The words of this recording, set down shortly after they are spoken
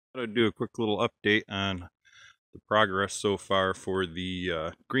Thought I'd do a quick little update on the progress so far for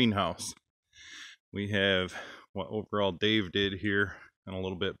the greenhouse. We have what overall Dave did here, and a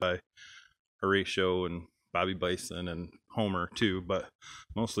little bit by Horatio and Bobby Bison and Homer too, but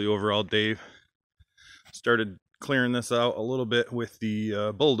mostly overall Dave started clearing this out a little bit with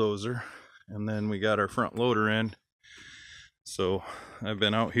the bulldozer, and then we got our front loader in. So I've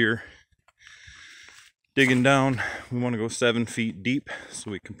been out here digging down. We want to go 7 feet deep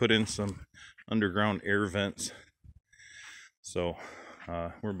so we can put in some underground air vents. So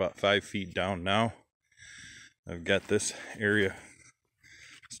we're about 5 feet down now. I've got this area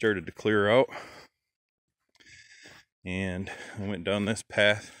started to clear out, and I went down this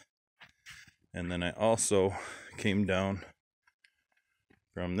path, and then I also came down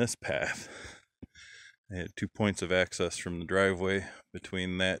from this path. I had 2 points of access from the driveway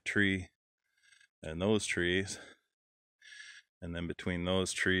between that tree and those trees, and then between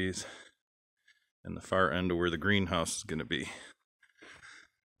those trees and the far end of where the greenhouse is going to be.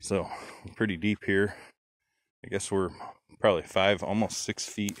 So we're pretty deep here. I guess we're probably 5, almost 6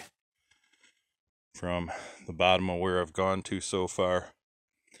 feet from the bottom of where I've gone to so far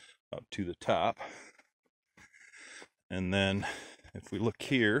up to the top. And then if we look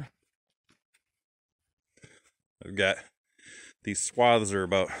here, I've got these swaths are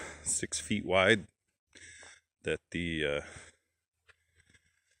about 6 feet wide that the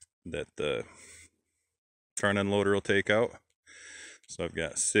front end loader will take out. So I've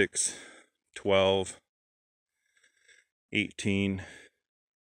got 6, 12, 18,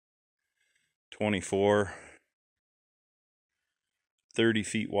 24, 30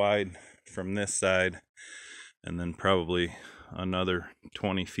 feet wide from this side, and then probably another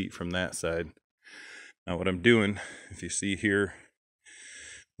 20 feet from that side. Now what I'm doing, if you see here,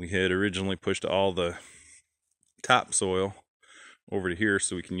 we had originally pushed all the topsoil over to here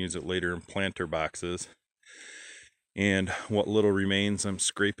so we can use it later in planter boxes. And what little remains, I'm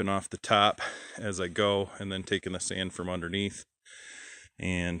scraping off the top as I go, and then taking the sand from underneath.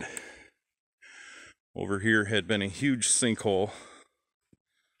 And over here had been a huge sinkhole,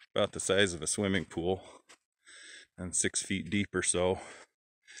 about the size of a swimming pool, and 6 feet deep or so.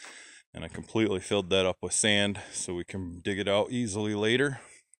 And I completely filled that up with sand so we can dig it out easily later.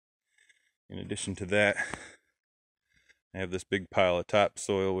 In addition to that, I have this big pile of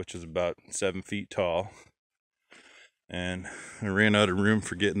topsoil, which is about 7 feet tall. And I ran out of room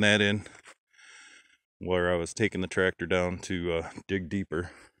for getting that in where I was taking the tractor down to dig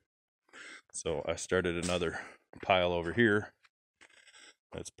deeper. So I started another pile over here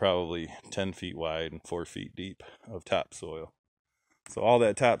that's probably 10 feet wide and 4 feet deep of topsoil. So all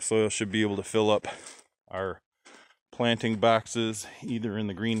that topsoil should be able to fill up our planting boxes, either in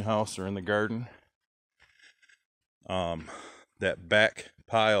the greenhouse or in the garden. That back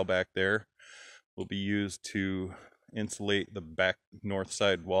pile back there will be used to insulate the back north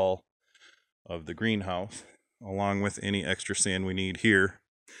side wall of the greenhouse, along with any extra sand we need here.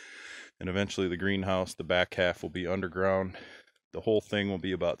 And eventually the greenhouse, the back half, will be underground. The whole thing will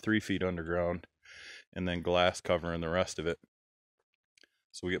be about 3 feet underground, and then glass covering the rest of it.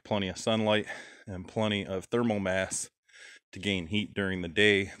 So we get plenty of sunlight and plenty of thermal mass to gain heat during the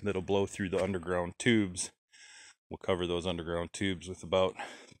day that'll blow through the underground tubes. We'll cover those underground tubes with about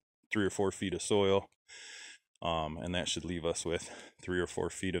 3 or 4 feet of soil. And that should leave us with 3 or 4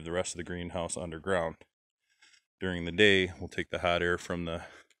 feet of the rest of the greenhouse underground. During the day, we'll take the hot air from the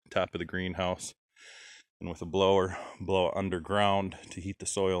top of the greenhouse, and with a blower, blow it underground to heat the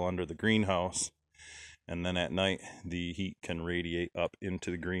soil under the greenhouse. And then at night, the heat can radiate up into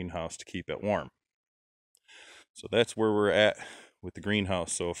the greenhouse to keep it warm. So that's where we're at with the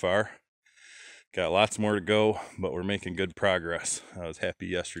greenhouse so far. Got lots more to go, but we're making good progress. I was happy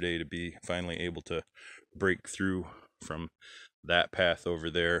yesterday to be finally able to break through from that path over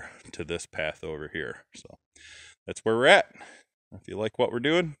there to this path over here. So that's where we're at. If you like what we're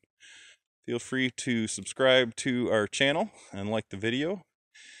doing, feel free to subscribe to our channel and like the video.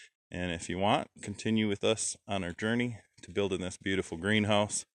 And if you want, continue with us on our journey to building this beautiful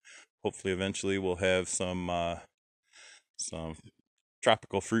greenhouse. Hopefully eventually we'll have some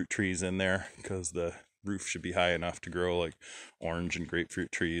tropical fruit trees in there, because the roof should be high enough to grow like orange and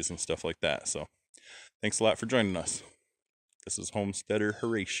grapefruit trees and stuff like that. So thanks a lot for joining us. This is Homesteader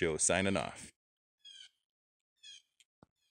Horatio signing off.